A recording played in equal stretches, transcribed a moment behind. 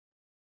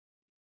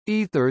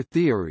Ether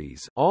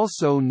theories,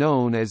 also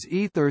known as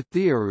ether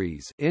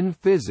theories in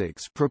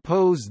physics,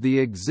 propose the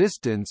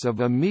existence of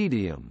a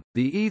medium,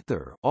 the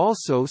ether,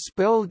 also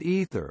spelled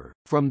ether,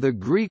 from the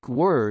Greek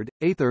word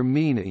aether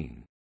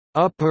meaning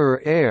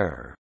upper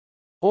air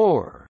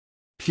or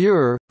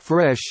pure,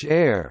 fresh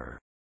air,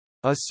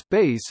 a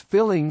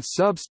space-filling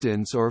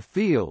substance or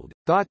field,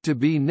 thought to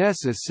be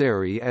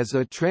necessary as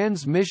a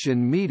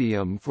transmission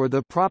medium for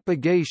the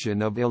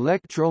propagation of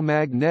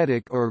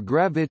electromagnetic or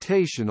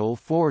gravitational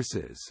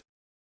forces.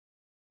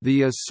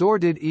 The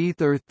assorted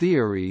ether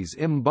theories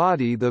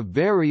embody the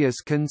various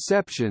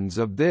conceptions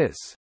of this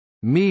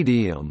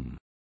medium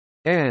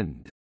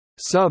and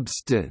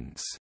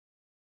substance.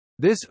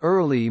 This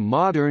early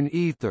modern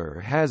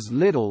ether has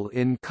little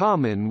in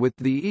common with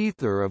the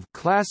ether of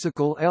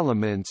classical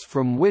elements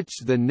from which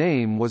the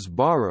name was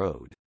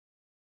borrowed.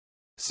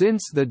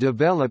 Since the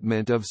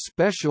development of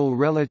special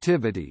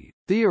relativity,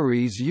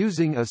 theories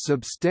using a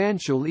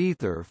substantial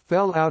ether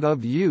fell out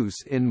of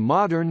use in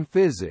modern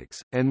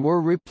physics, and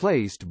were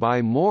replaced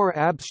by more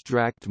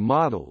abstract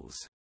models.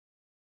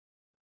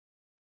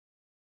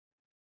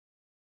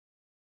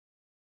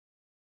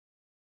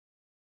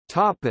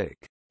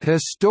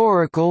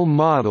 Historical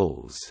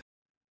models.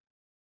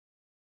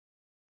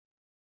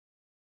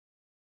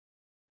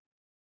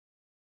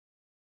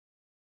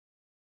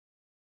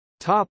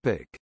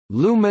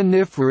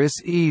 Luminiferous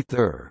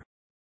ether.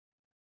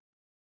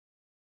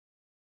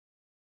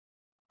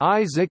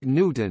 Isaac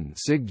Newton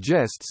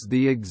suggests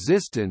the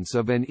existence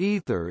of an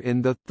ether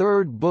in the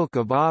Third Book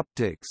of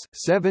Optics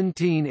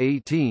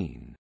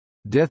 1718.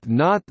 Doth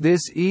not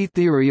this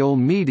ethereal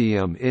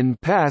medium in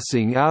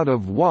passing out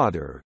of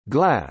water,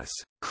 glass,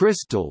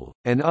 crystal,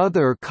 and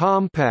other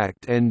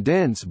compact and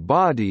dense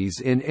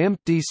bodies in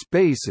empty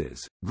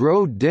spaces,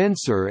 grow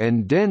denser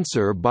and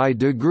denser by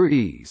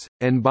degrees,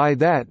 and by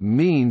that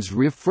means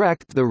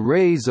refract the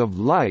rays of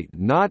light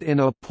not in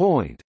a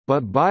point,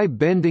 but by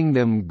bending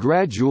them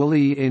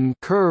gradually in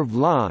curved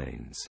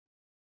lines?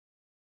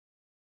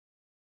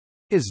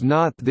 Is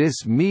not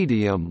this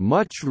medium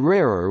much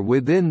rarer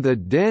within the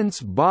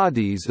dense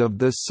bodies of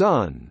the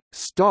Sun,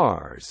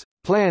 stars,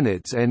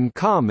 planets and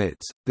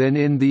comets, than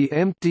in the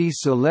empty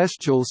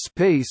celestial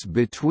space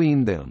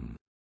between them?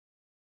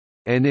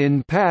 And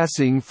in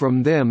passing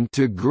from them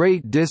to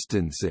great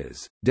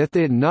distances, doth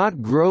it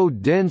not grow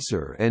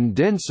denser and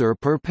denser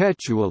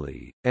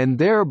perpetually, and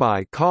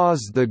thereby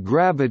cause the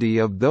gravity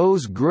of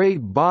those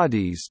great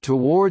bodies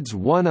towards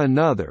one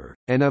another,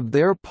 and of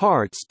their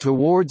parts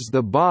towards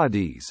the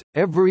bodies,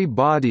 every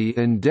body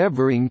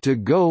endeavouring to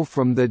go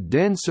from the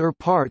denser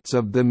parts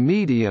of the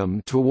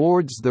medium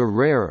towards the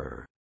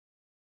rarer?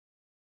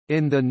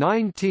 In the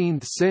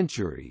 19th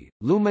century,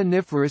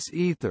 luminiferous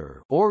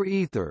ether, or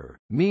ether,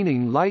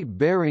 meaning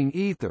light-bearing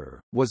ether,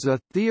 was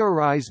a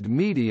theorized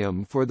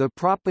medium for the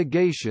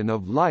propagation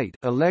of light,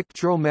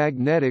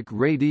 electromagnetic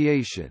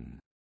radiation.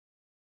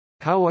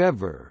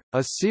 However,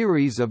 a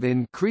series of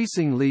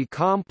increasingly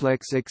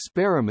complex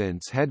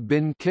experiments had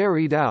been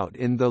carried out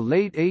in the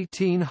late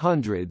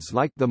 1800s,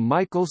 like the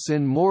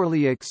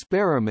Michelson–Morley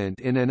experiment,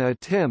 in an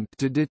attempt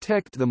to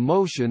detect the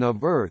motion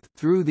of Earth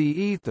through the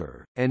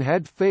ether, and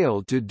had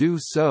failed to do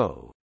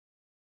so.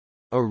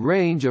 A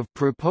range of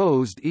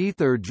proposed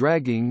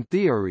ether-dragging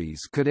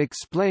theories could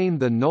explain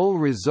the null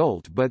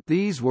result, but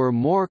these were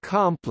more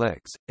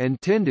complex,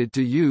 and tended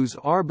to use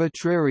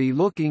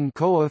arbitrary-looking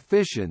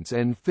coefficients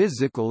and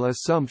physical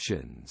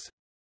assumptions.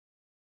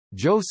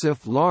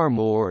 Joseph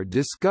Larmor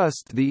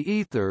discussed the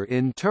ether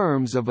in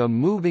terms of a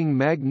moving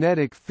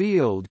magnetic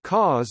field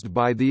caused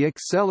by the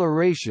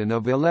acceleration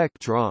of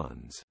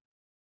electrons.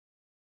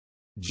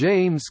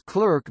 James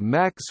Clerk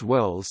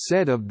Maxwell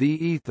said of the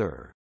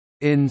ether,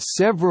 "In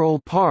several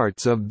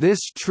parts of this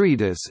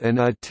treatise an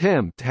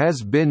attempt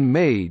has been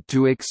made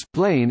to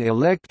explain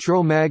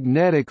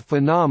electromagnetic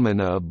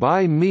phenomena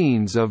by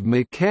means of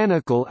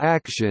mechanical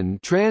action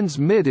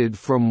transmitted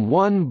from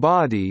one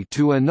body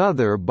to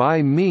another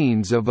by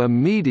means of a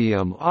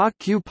medium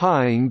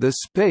occupying the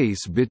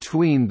space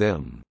between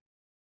them.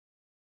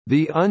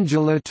 The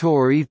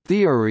undulatory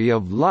theory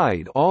of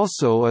light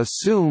also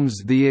assumes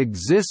the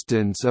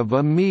existence of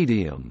a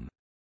medium.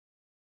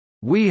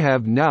 We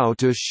have now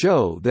to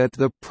show that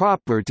the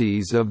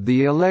properties of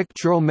the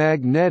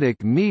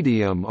electromagnetic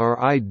medium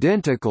are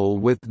identical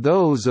with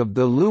those of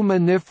the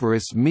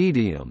luminiferous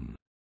medium."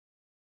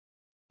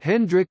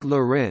 Hendrik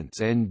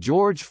Lorentz and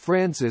George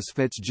Francis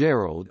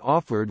Fitzgerald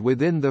offered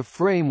within the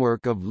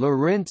framework of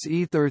Lorentz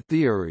ether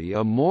theory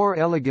a more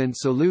elegant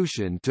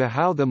solution to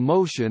how the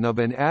motion of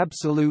an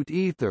absolute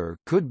ether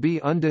could be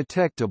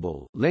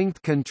undetectable,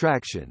 length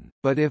contraction,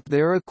 but if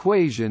their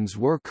equations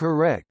were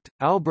correct,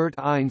 Albert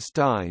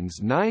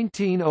Einstein's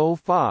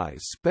 1905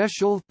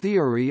 special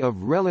theory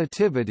of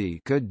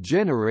relativity could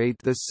generate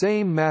the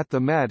same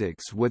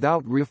mathematics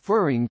without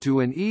referring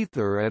to an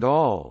ether at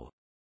all.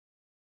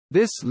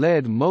 This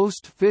led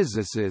most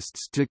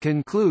physicists to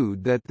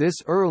conclude that this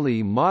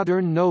early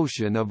modern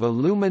notion of a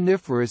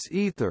luminiferous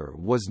ether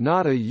was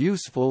not a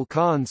useful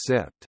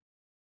concept.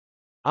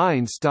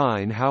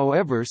 Einstein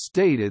however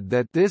stated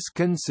that this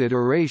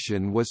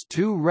consideration was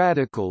too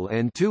radical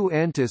and too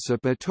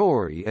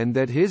anticipatory and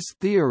that his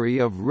theory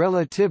of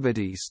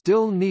relativity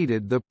still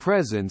needed the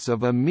presence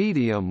of a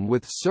medium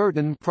with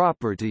certain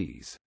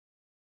properties.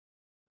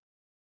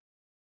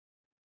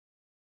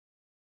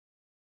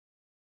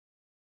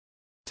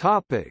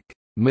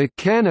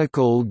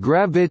 Mechanical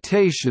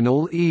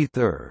gravitational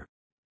ether.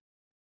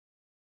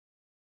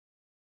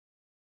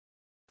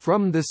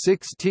 From the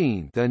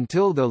 16th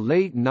until the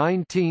late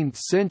 19th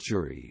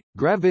century,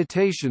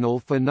 gravitational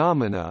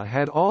phenomena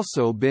had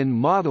also been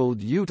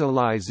modeled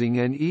utilizing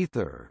an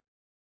ether.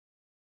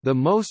 The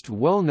most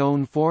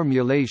well-known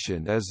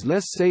formulation is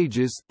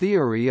Lesage's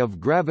theory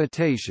of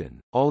gravitation,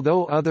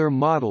 although other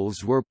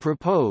models were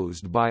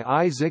proposed by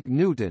Isaac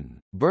Newton,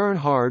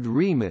 Bernhard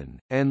Riemann,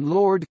 and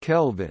Lord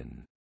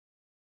Kelvin.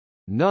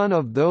 None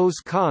of those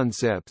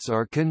concepts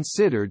are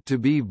considered to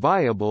be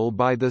viable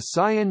by the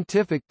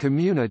scientific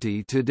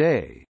community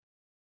today.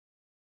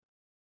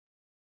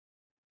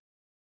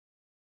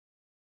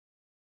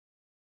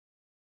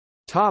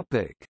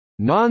 Topic: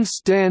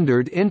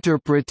 Non-standard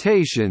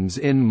interpretations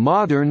in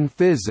modern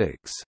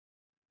physics.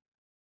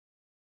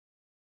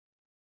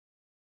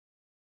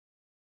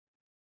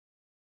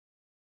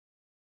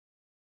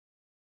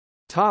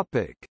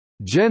 Topic: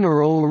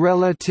 General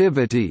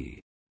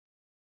relativity.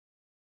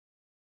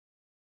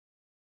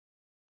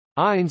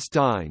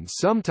 Einstein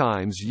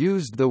sometimes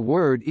used the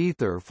word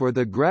ether for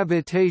the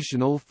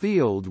gravitational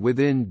field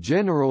within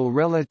general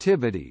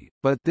relativity,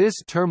 but this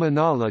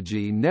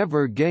terminology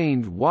never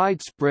gained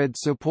widespread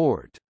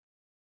support.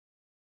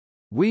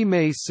 We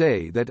may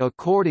say that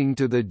according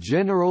to the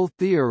general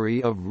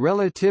theory of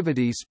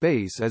relativity,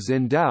 space is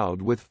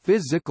endowed with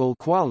physical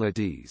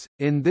qualities.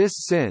 In this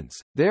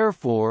sense,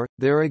 therefore,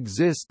 there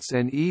exists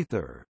an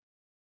ether.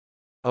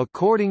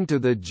 According to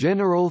the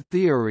general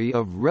theory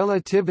of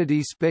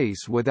relativity,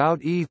 space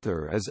without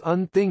ether is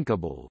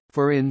unthinkable,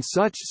 for in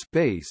such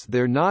space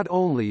there not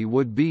only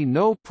would be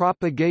no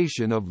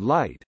propagation of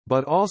light,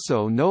 but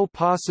also no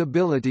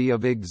possibility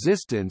of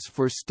existence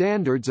for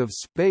standards of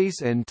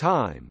space and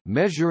time,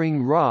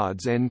 measuring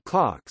rods and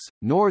clocks,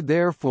 nor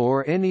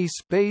therefore any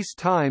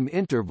space-time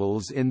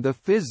intervals in the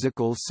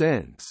physical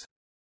sense.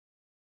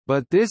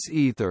 But this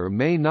ether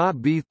may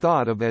not be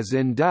thought of as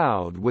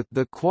endowed with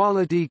the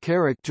quality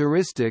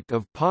characteristic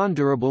of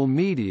ponderable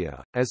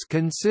media, as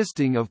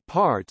consisting of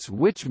parts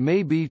which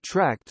may be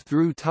tracked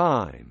through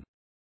time.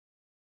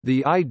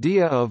 The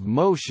idea of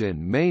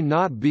motion may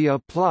not be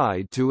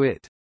applied to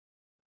it.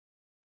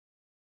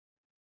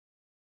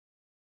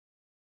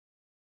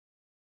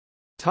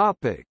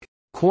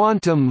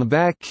 Quantum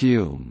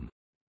vacuum.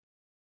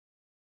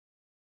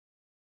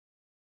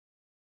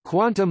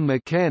 Quantum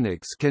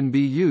mechanics can be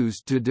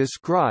used to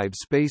describe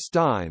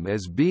spacetime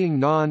as being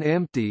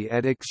non-empty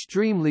at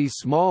extremely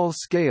small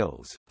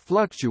scales,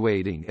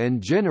 fluctuating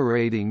and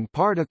generating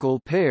particle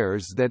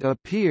pairs that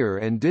appear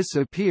and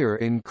disappear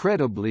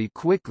incredibly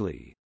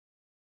quickly.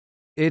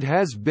 It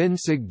has been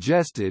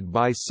suggested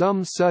by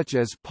some such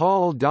as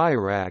Paul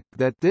Dirac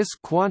that this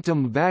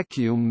quantum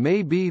vacuum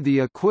may be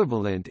the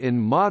equivalent in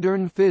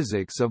modern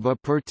physics of a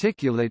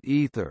particulate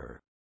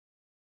ether.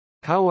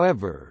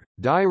 However,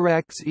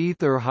 Dirac's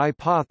ether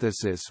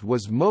hypothesis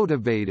was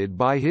motivated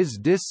by his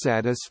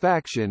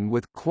dissatisfaction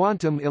with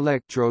quantum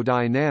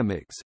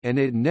electrodynamics, and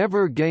it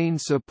never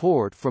gained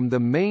support from the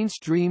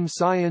mainstream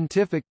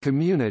scientific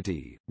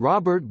community.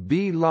 Robert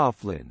B.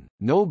 Laughlin,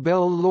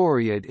 Nobel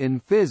laureate in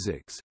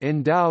physics,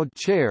 endowed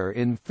chair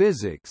in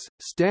physics,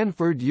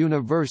 Stanford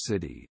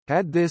University,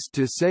 had this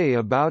to say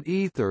about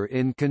ether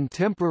in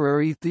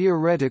contemporary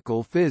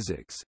theoretical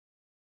physics.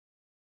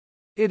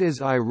 It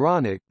is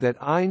ironic that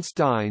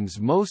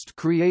Einstein's most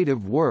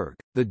creative work,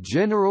 the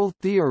general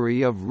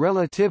theory of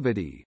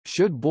relativity,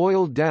 should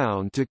boil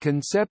down to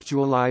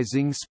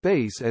conceptualizing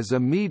space as a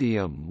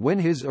medium when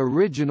his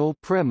original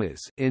premise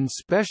in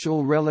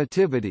special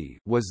relativity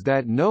was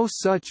that no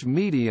such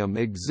medium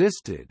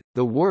existed.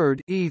 The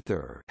word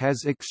ether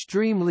has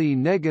extremely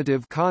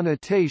negative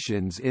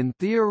connotations in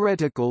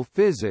theoretical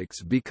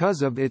physics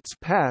because of its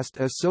past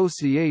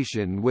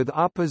association with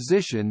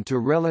opposition to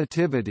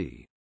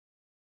relativity.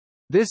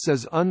 This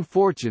is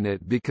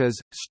unfortunate because,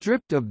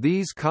 stripped of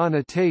these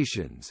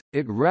connotations,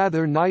 it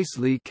rather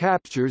nicely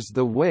captures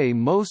the way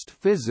most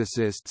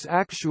physicists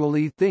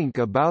actually think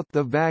about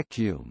the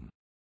vacuum.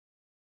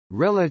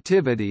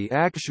 Relativity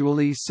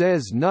actually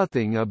says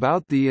nothing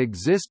about the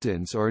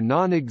existence or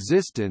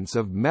non-existence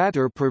of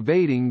matter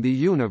pervading the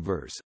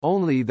universe,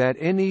 only that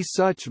any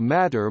such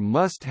matter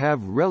must have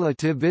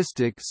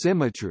relativistic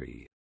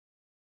symmetry.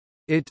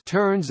 It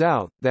turns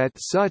out that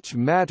such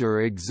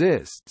matter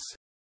exists.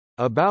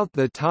 About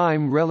the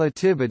time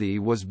relativity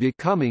was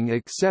becoming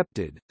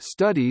accepted,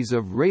 studies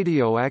of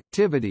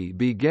radioactivity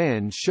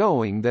began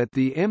showing that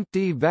the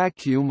empty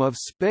vacuum of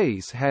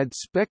space had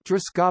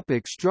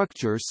spectroscopic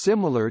structure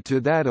similar to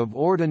that of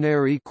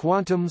ordinary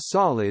quantum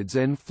solids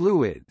and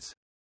fluids.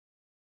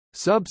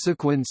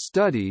 Subsequent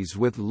studies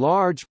with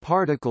large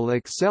particle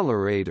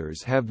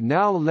accelerators have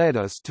now led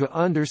us to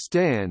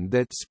understand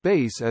that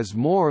space is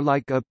more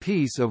like a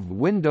piece of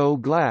window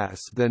glass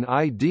than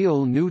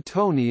ideal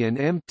Newtonian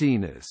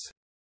emptiness.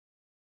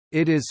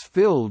 It is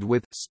filled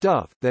with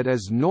stuff that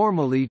is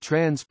normally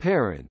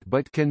transparent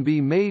but can be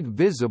made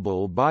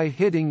visible by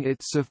hitting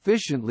it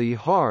sufficiently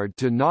hard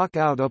to knock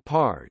out a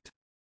part.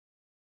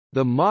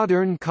 The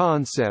modern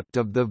concept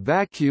of the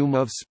vacuum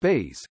of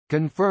space,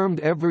 confirmed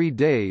every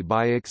day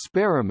by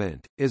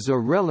experiment, is a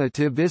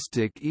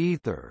relativistic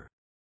ether.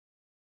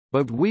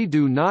 But we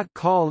do not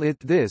call it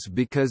this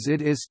because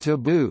it is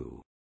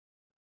taboo.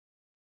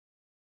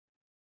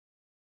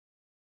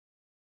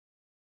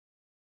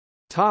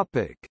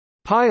 Topic: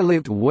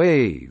 Pilot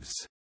waves.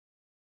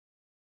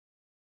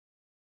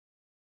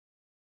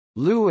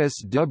 Louis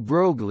de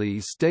Broglie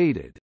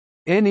stated,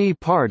 "Any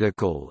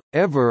particle,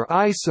 ever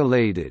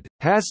isolated,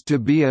 has to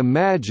be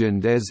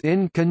imagined as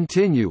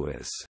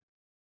incontinuous.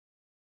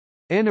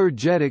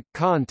 Energetic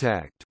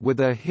contact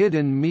with a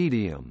hidden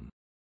medium."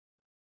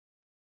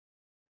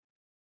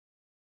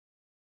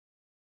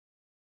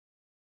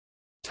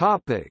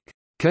 Topic: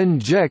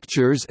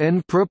 Conjectures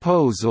and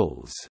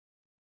proposals.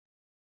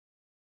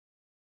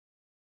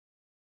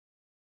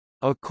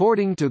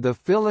 According to the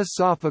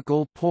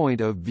philosophical point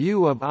of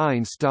view of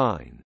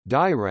Einstein,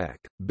 Dirac,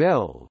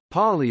 Bell,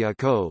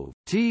 Polyakov,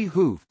 't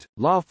Hooft,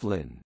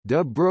 Laughlin,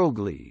 de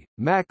Broglie,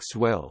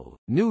 Maxwell,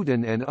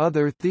 Newton and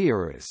other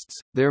theorists,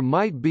 there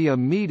might be a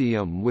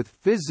medium with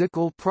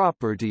physical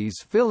properties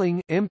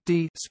filling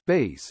empty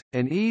space,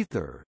 an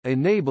ether,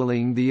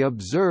 enabling the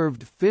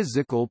observed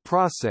physical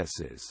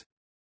processes.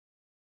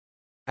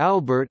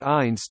 Albert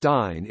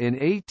Einstein in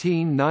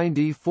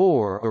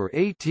 1894 or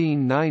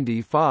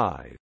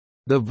 1895.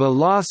 The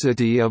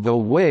velocity of a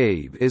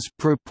wave is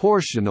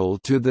proportional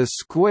to the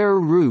square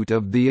root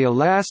of the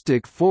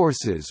elastic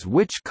forces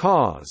which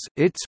cause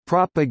its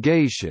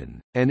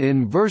propagation, and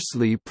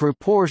inversely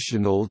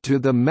proportional to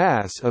the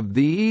mass of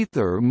the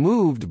ether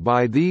moved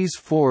by these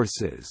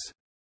forces.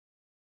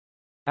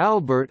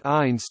 Albert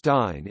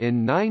Einstein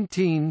in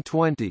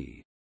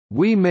 1920.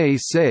 We may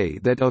say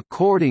that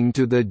according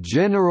to the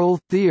general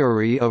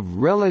theory of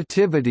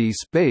relativity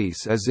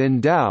space is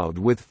endowed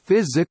with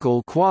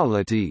physical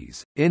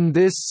qualities, in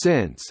this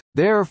sense,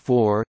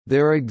 therefore,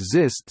 there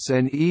exists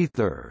an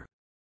ether.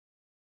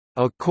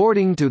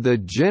 According to the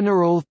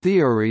general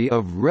theory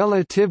of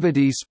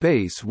relativity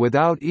space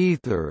without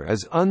ether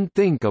is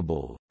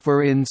unthinkable,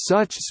 for in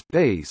such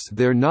space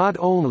there not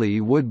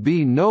only would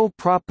be no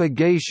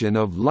propagation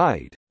of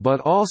light, but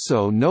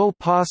also no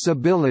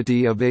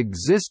possibility of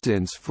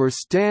existence for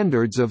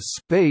standards of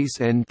space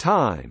and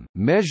time,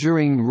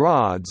 measuring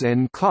rods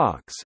and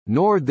clocks,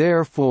 nor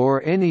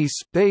therefore any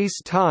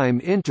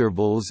space-time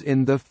intervals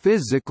in the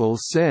physical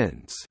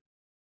sense.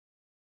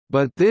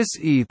 But this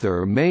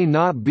ether may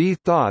not be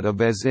thought of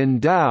as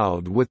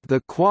endowed with the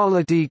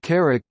quality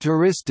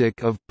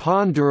characteristic of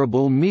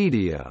ponderable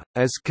media,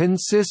 as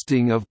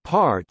consisting of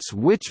parts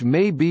which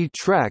may be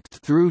tracked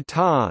through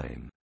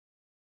time.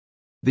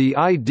 The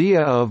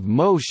idea of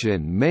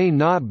motion may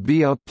not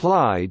be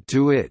applied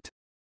to it.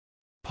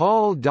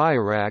 Paul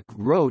Dirac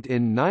wrote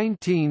in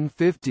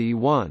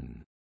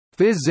 1951,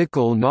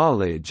 "Physical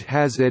knowledge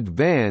has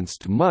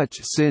advanced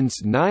much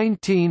since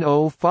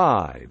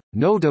 1905,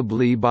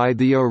 notably by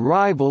the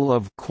arrival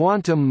of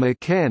quantum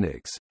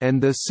mechanics,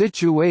 and the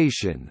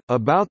situation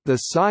about the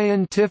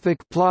scientific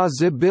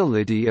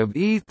plausibility of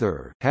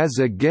ether has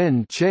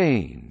again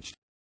changed.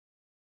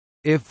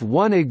 If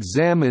one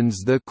examines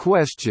the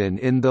question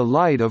in the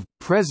light of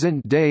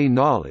present-day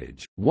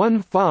knowledge,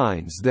 one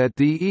finds that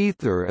the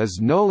ether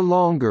is no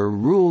longer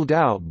ruled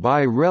out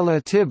by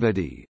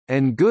relativity,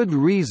 and good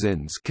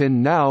reasons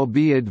can now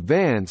be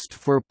advanced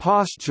for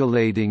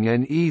postulating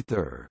an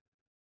ether.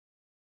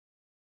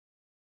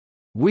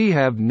 We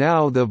have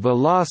now the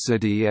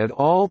velocity at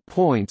all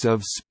points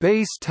of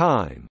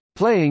space-time,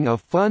 playing a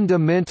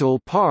fundamental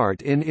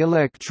part in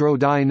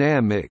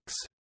electrodynamics.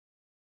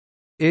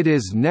 It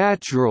is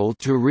natural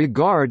to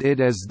regard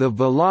it as the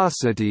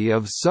velocity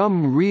of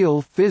some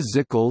real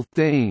physical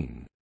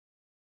thing.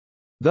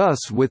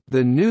 Thus with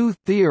the new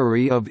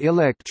theory of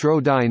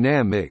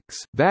electrodynamics,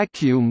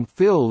 vacuum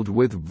filled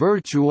with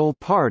virtual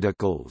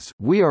particles,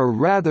 we are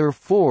rather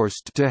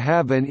forced to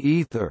have an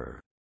ether."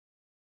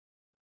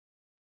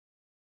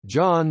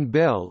 John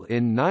Bell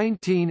in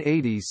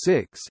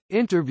 1986,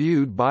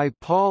 interviewed by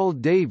Paul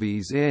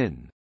Davies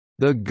in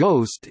The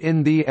Ghost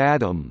in the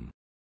Atom,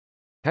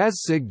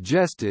 has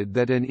suggested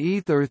that an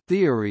ether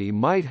theory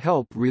might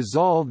help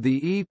resolve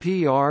the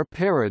EPR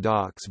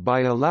paradox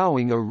by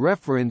allowing a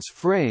reference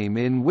frame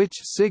in which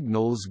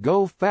signals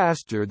go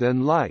faster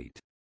than light.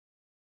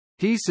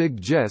 He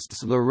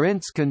suggests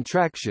Lorentz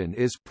contraction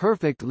is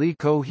perfectly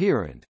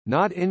coherent,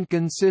 not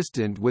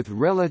inconsistent with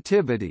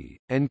relativity,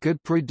 and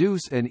could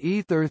produce an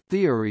ether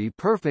theory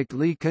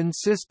perfectly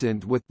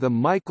consistent with the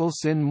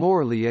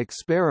Michelson–Morley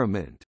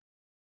experiment.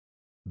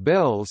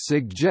 Bell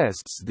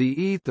suggests the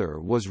ether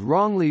was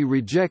wrongly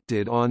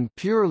rejected on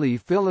purely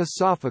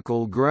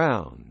philosophical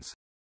grounds.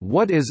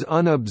 What is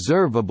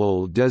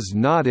unobservable does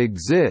not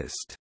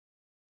exist.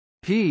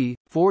 p.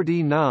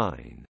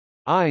 49.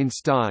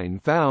 Einstein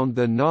found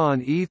the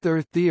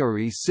non-ether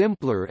theory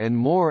simpler and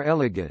more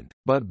elegant,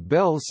 but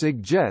Bell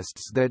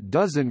suggests that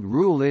doesn't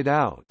rule it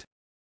out.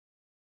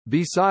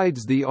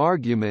 Besides the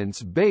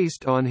arguments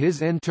based on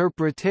his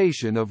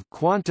interpretation of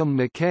quantum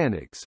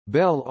mechanics,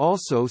 Bell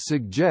also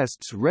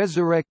suggests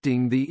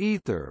resurrecting the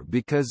ether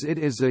because it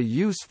is a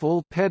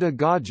useful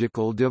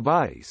pedagogical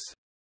device.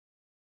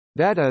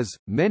 That is,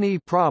 many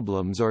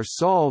problems are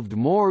solved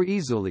more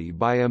easily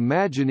by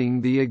imagining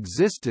the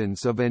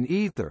existence of an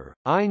ether.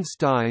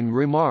 Einstein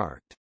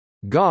remarked,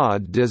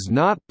 "God does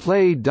not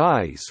play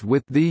dice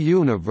with the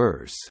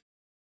universe."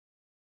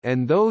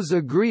 And those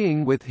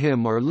agreeing with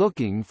him are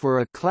looking for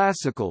a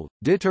classical,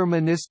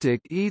 deterministic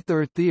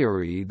ether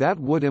theory that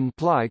would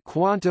imply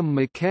quantum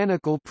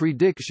mechanical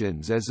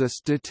predictions as a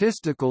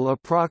statistical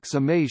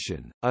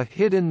approximation, a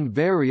hidden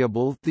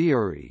variable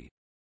theory.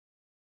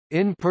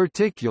 In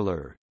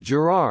particular,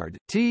 Gerard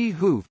T.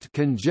 Hooft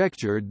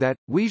conjectured that,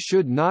 we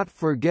should not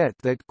forget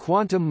that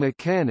quantum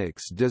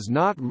mechanics does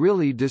not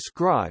really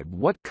describe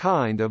what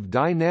kind of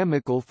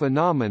dynamical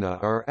phenomena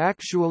are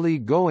actually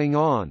going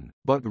on,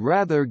 but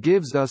rather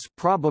gives us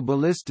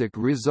probabilistic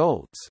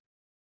results.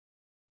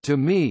 To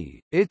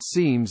me, it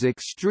seems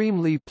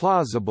extremely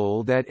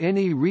plausible that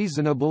any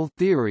reasonable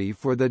theory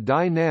for the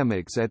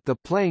dynamics at the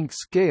Planck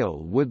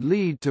scale would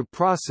lead to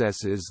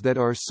processes that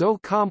are so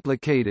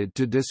complicated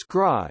to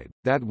describe,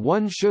 that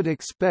one should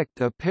expect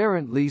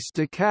apparently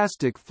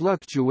stochastic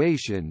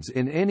fluctuations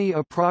in any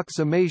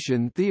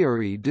approximation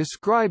theory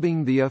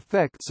describing the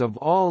effects of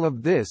all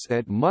of this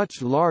at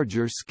much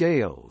larger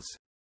scales.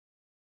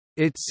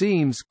 It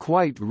seems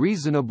quite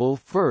reasonable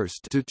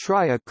first to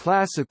try a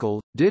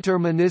classical,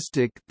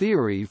 deterministic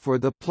theory for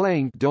the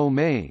Planck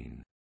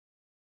domain.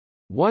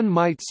 One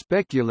might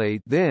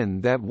speculate then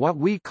that what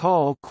we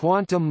call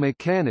quantum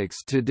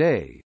mechanics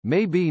today,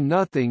 may be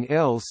nothing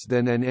else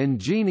than an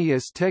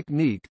ingenious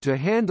technique to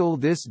handle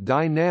this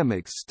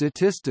dynamics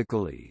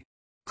statistically.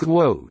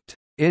 Quote,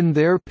 in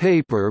their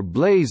paper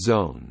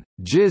Blazon,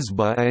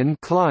 Gisba and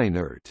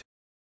Kleinert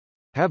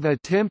have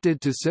attempted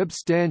to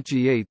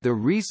substantiate the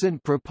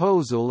recent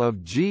proposal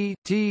of G.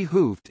 T.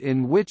 Hooft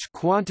in which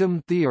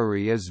quantum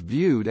theory is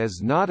viewed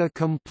as not a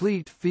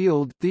complete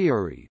field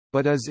theory,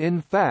 but as in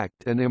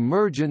fact an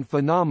emergent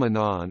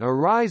phenomenon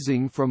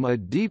arising from a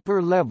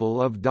deeper level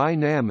of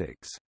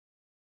dynamics.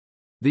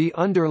 The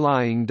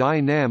underlying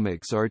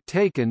dynamics are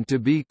taken to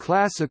be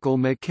classical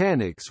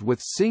mechanics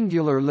with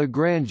singular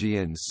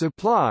Lagrangians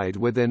supplied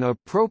with an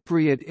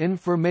appropriate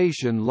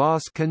information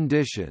loss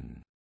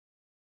condition.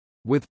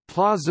 With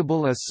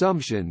plausible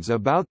assumptions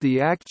about the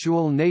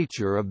actual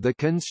nature of the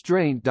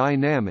constraint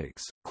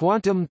dynamics,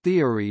 quantum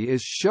theory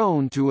is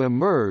shown to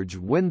emerge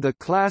when the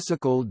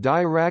classical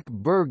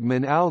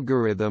Dirac-Bergman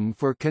algorithm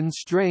for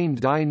constrained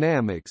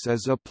dynamics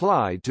is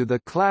applied to the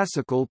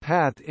classical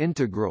path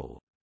integral.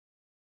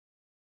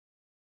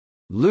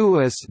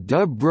 Louis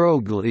de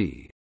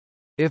Broglie.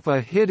 If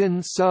a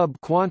hidden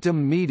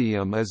sub-quantum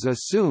medium is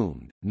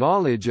assumed,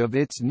 knowledge of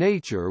its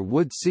nature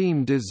would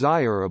seem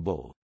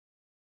desirable.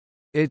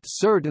 It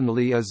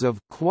certainly is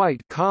of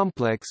quite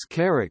complex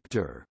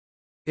character.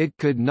 It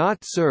could not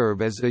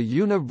serve as a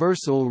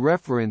universal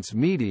reference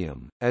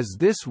medium, as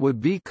this would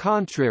be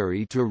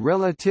contrary to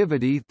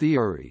relativity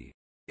theory.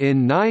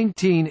 In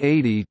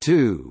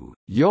 1982,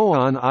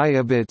 Ioan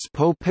Iovich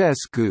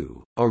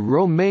Popescu, a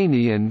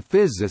Romanian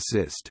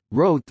physicist,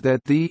 wrote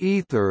that the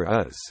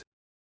ether is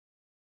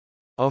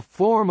a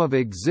form of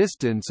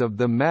existence of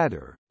the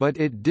matter, but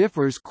it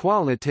differs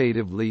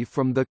qualitatively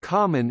from the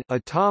common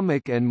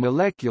atomic and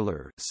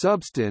molecular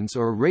substance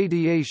or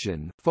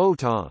radiation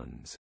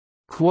photons.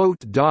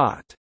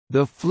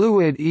 The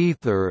fluid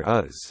ether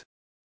is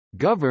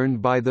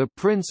governed by the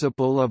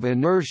principle of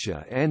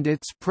inertia, and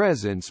its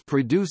presence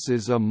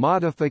produces a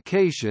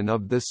modification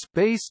of the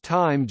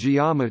space-time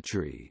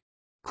geometry.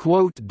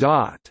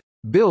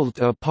 Built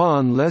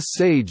upon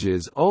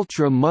Lesage's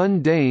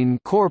ultra-mundane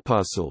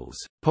corpuscles,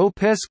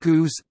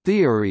 Popescu's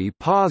theory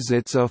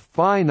posits a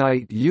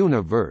finite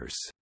universe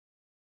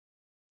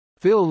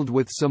filled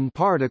with some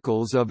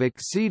particles of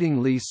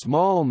exceedingly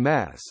small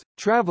mass,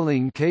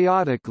 traveling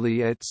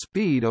chaotically at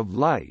speed of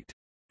light,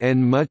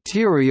 and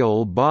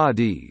material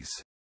bodies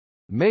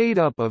made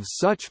up of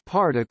such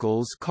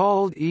particles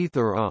called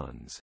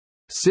etherons.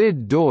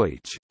 Sid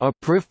Deutsch, a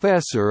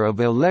professor of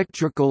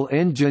electrical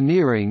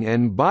engineering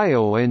and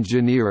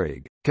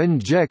bioengineering,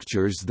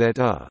 conjectures that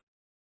a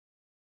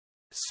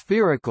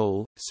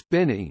spherical,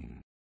 spinning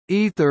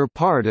ether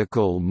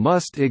particle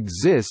must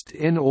exist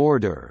in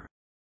order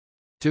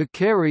to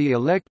carry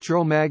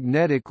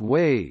electromagnetic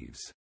waves,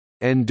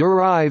 and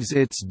derives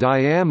its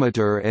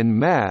diameter and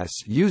mass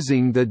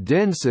using the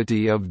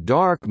density of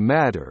dark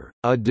matter,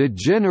 a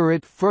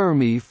degenerate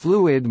Fermi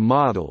fluid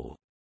model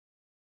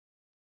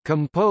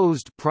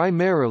composed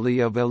primarily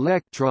of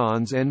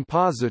electrons and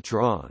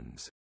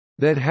positrons,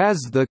 that has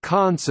the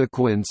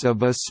consequence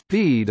of a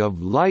speed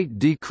of light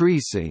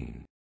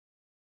decreasing.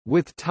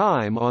 with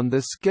time on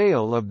the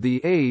scale of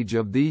the age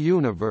of the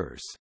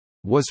universe,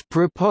 was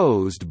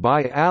proposed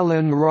by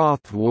Alan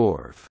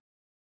Rothworth.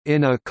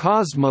 In a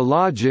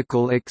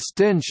cosmological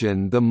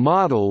extension, the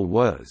model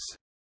was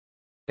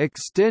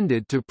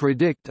extended to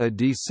predict a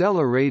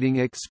decelerating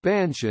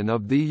expansion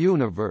of the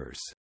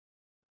universe.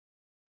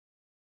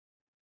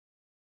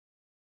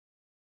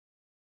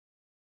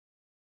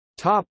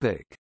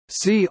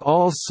 See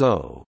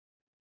also: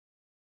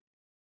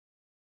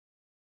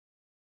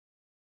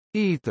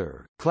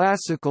 Ether,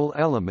 classical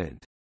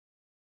element;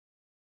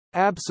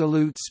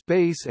 absolute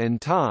space and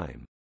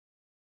time;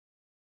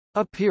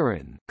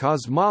 apeiron,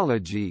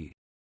 cosmology;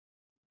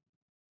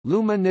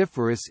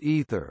 luminiferous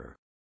ether.